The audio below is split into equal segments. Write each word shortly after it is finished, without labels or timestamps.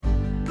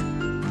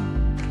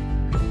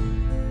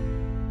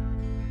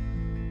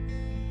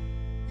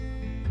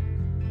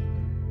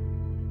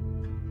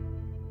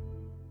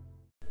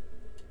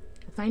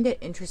find it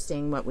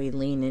interesting what we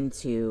lean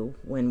into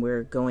when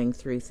we're going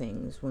through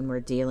things, when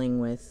we're dealing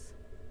with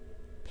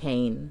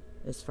pain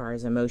as far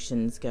as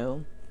emotions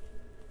go.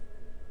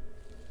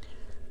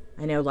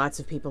 I know lots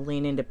of people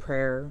lean into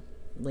prayer,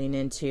 lean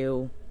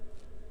into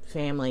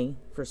family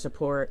for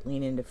support,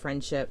 lean into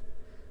friendship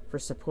for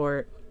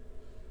support,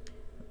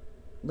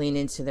 lean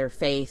into their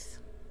faith.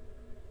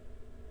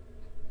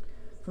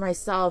 For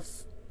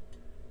myself,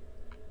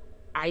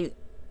 I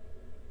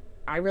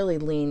really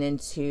lean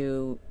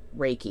into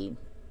Reiki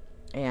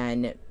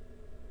and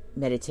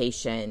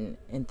meditation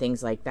and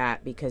things like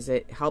that because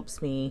it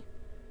helps me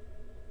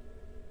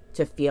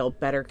to feel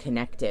better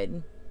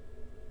connected.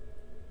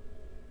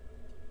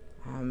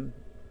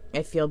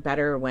 I feel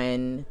better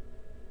when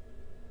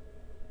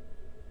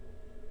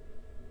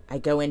I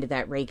go into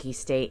that Reiki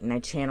state and I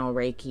channel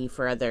Reiki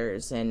for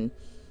others and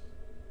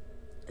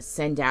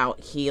send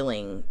out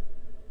healing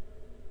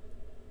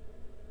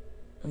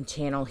and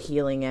channel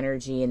healing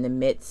energy in the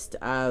midst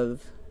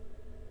of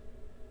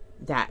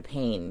that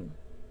pain.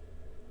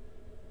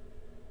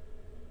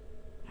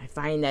 I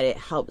find that it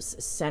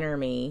helps center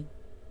me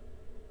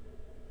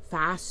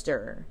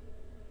faster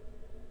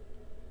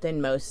than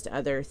most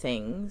other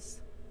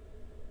things.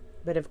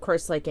 But of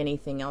course, like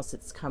anything else,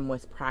 it's come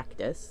with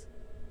practice.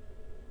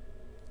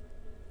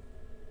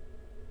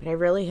 But I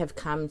really have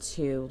come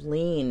to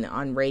lean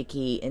on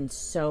Reiki in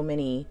so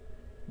many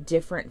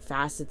different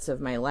facets of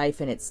my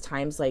life, and it's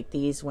times like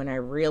these when I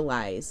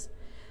realize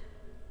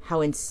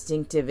how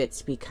instinctive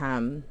it's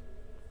become,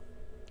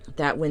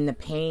 that when the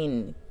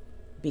pain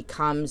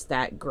becomes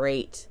that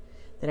great,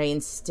 that I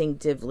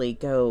instinctively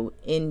go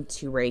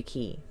into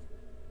Reiki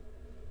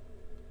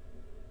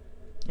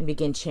and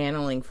begin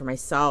channeling for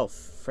myself,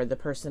 for the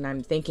person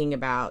I'm thinking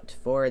about,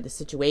 for the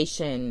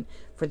situation,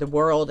 for the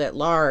world at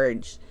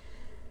large.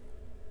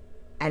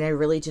 And I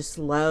really just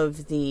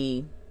love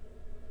the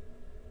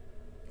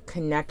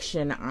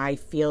connection I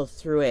feel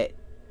through it.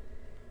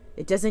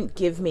 It doesn't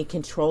give me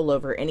control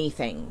over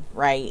anything,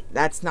 right?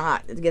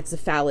 It's a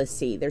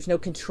fallacy. There's no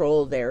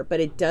control there, but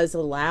it does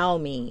allow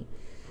me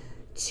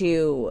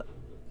to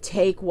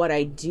take what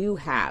I do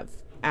have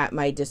at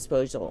my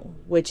disposal,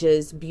 which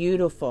is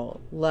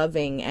beautiful,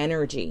 loving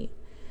energy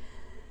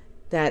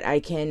that I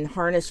can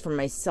harness from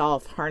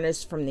myself,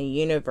 harness from the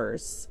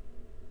universe,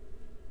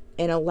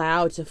 and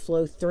allow to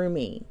flow through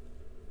me.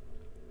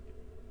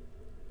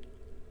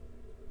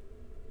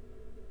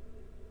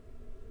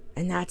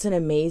 And that's an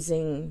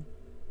amazing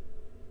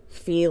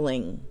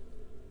feeling.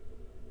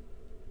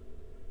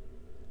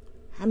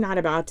 I'm not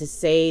about to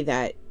say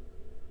that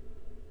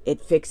it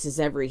fixes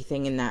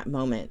everything in that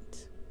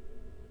moment,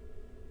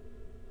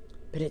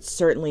 but it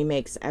certainly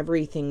makes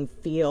everything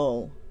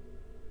feel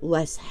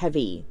less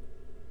heavy.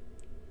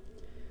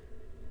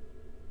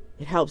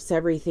 It helps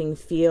everything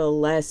feel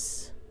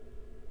less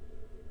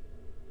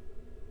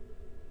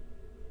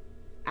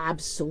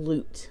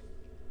absolute.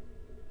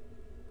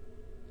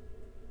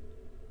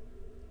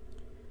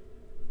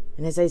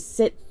 And as I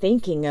sit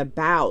thinking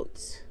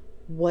about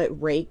what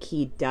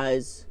Reiki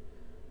does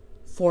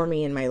for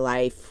me in my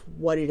life,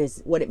 what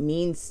it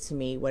means to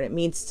me, what it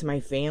means to my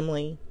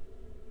family,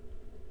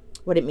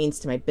 what it means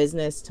to my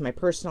business, to my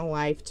personal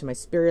life, to my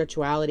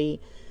spirituality,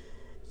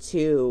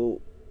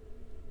 to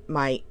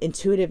my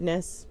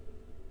intuitiveness,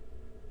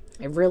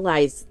 I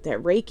realize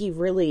that Reiki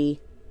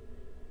really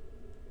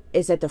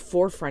is at the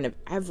forefront of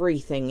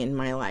everything in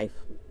my life.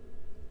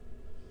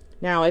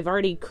 Now, I've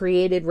already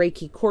created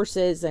Reiki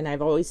courses, and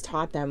I've always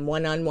taught them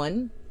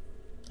one-on-one.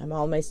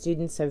 All my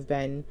students have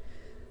been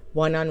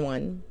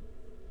one-on-one.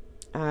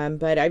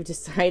 But I've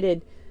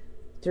decided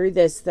through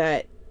this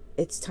that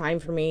it's time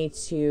for me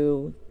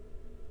to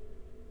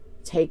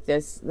take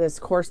this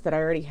course that I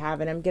already have,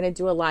 and I'm going to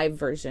do a live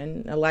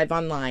version, a live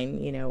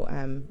online,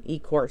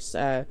 e-course,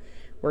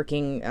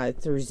 working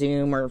through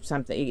Zoom or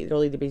something.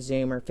 It'll either be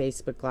Zoom or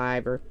Facebook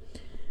Live or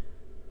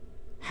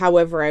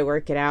however I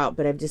work it out.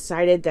 But I've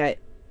decided that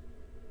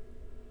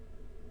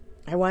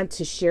I want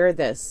to share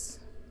this.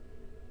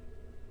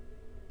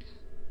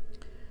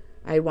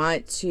 I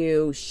want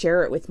to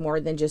share it with more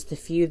than just the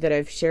few that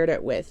I've shared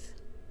it with.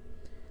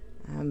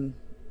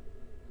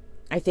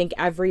 I think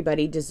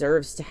everybody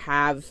deserves to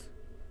have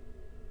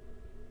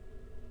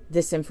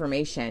this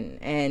information,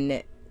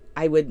 and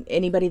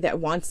anybody that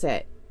wants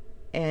it.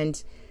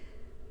 And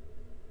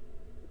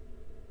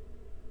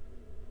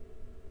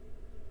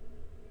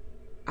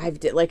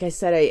like I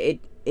said,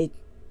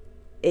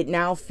 it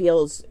now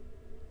feels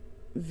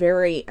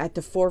very at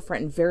the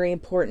forefront and very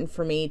important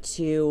for me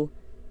to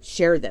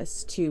share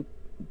this, to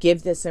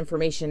give this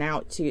information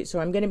out to. So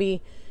I'm going to be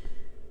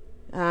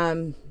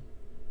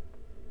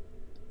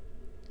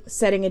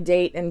setting a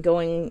date and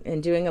going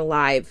and doing a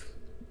live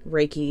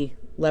Reiki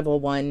level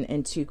 1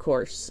 and 2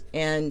 course.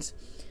 And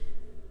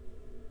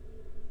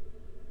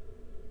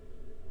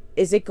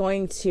is it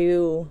going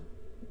to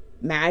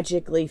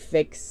magically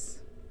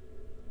fix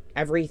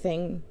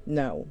everything?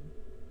 No.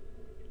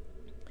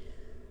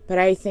 But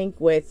I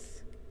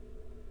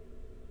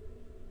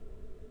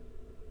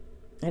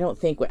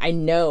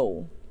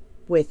know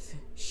with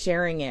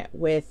sharing it,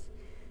 with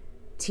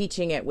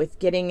teaching it, with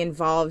getting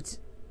involved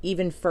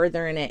even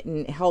further in it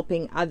and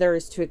helping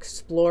others to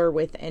explore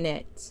within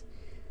it,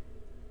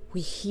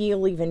 we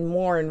heal even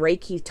more. And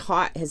Reiki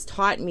has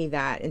taught me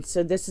that. And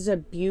so this is a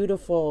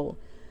beautiful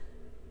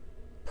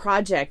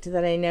project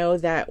that I know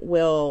that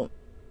will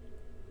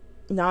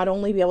not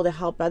only be able to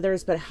help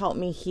others, but help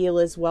me heal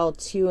as well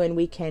too. And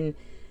we can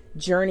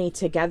journey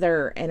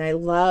together. And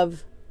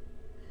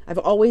I've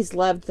always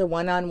loved the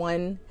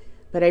one-on-one,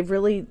 but I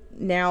really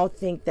now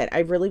think that I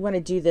really want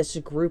to do this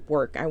group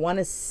work. I want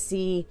to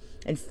see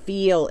and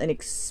feel and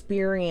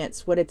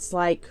experience what it's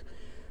like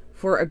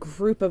for a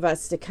group of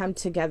us to come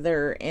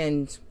together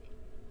and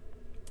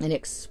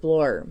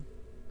explore.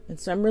 And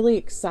so I'm really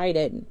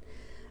excited.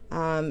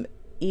 I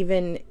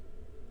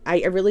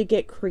really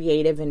get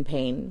creative in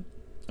pain.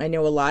 I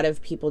know a lot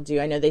of people do.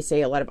 I know they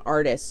say a lot of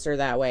artists are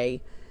that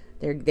way.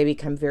 They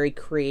become very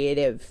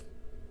creative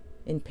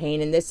in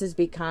pain. And this has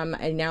become,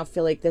 I now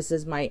feel like this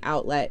is my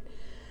outlet.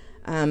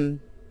 And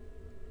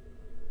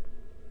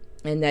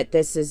that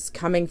this is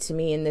coming to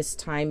me in this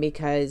time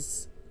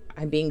because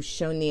I'm being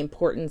shown the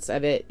importance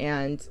of it.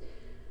 And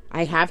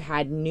I have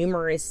had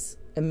numerous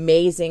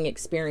amazing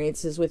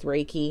experiences with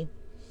Reiki.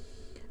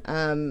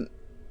 And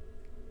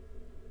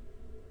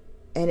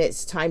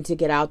it's time to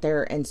get out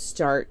there and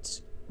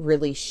start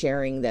really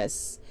sharing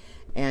this.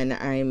 And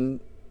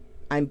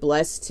I'm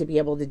blessed to be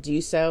able to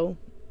do so.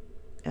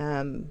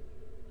 And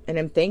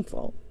I'm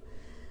thankful.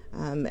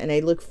 And I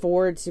look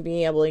forward to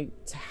being able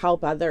to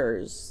help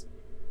others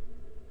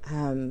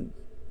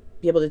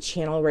be able to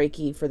channel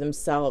Reiki for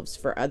themselves,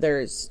 for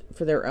others,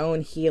 for their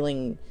own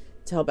healing,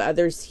 to help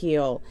others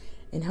heal,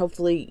 and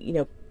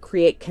hopefully,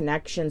 create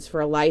connections for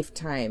a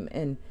lifetime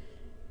and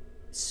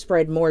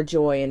spread more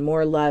joy and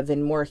more love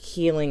and more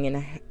healing.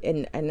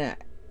 And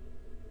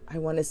I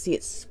want to see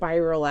it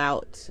spiral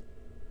out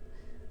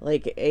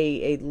like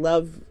a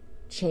love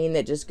chain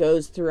that just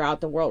goes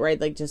throughout the world,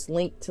 right? Like just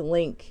link to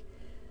link.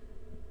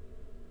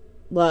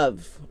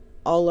 Love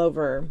all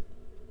over.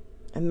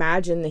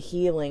 Imagine the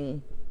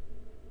healing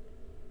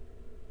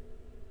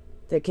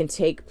that can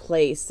take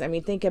place. I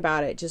mean, think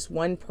about it. Just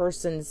one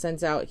person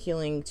sends out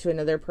healing to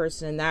another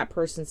person, and that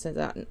person sends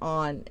out and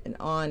on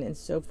and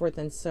so forth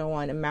and so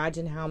on.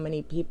 Imagine how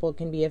many people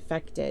can be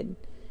affected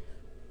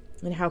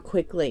and how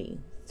quickly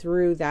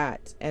through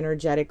that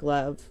energetic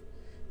love,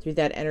 through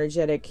that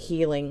energetic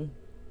healing.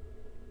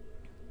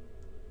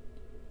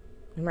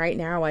 And right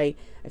now I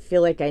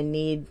feel like I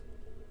need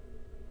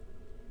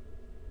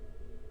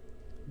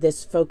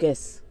this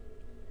focus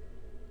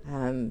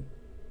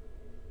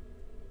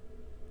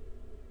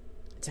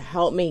to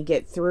help me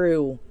get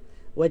through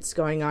what's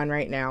going on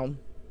right now.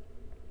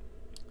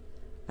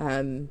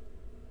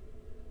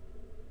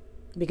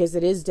 Because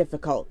it is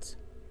difficult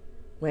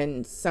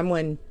when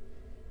someone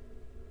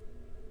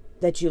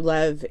that you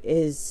love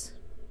is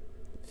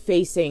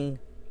facing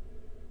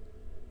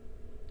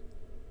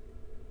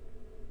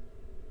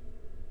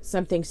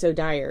something so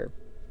dire.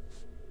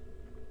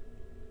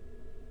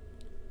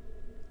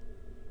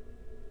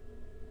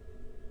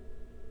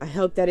 I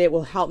hope that it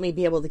will help me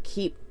be able to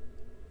keep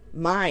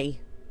my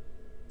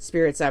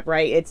spirits up,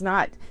 right? It's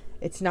not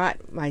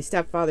my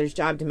stepfather's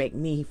job to make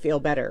me feel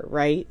better,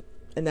 right?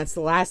 And that's the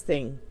last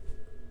thing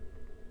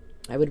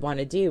I would want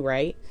to do,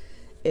 right?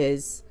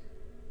 Is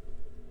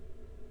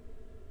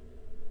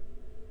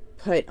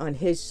put on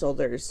his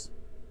shoulders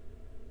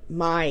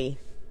my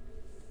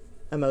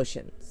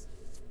emotions.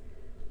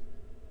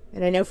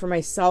 And I know for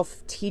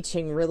myself,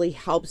 teaching really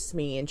helps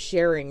me, and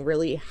sharing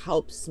really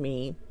helps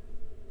me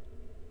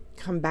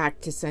come back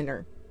to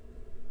center.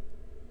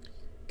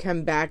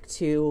 Come back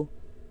to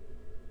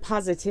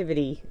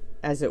positivity,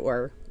 as it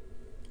were,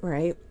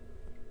 right?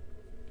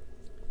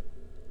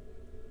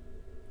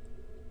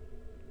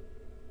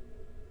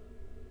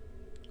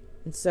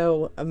 And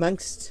so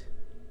amongst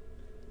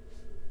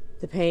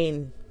the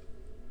pain,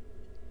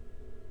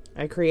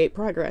 I create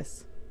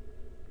progress.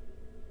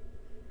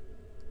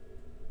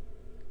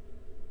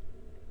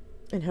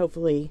 And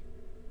hopefully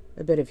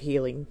a bit of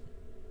healing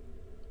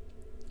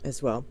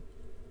as well.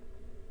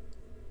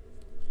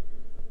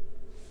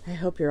 I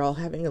hope you're all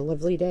having a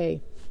lovely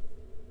day.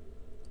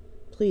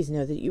 Please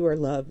know that you are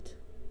loved.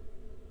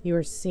 You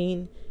are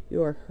seen.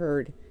 You are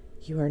heard.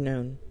 You are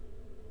known.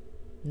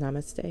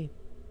 Namaste.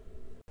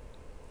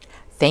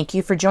 Thank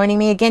you for joining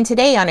me again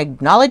today on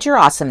Acknowledge Your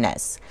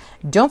Awesomeness.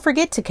 Don't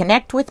forget to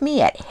connect with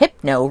me at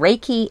Hypno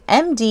Reiki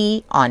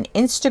MD on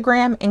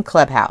Instagram and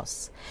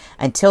Clubhouse.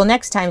 Until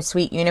next time,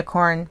 sweet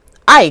unicorn,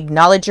 I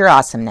acknowledge your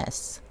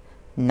awesomeness.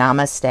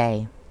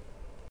 Namaste.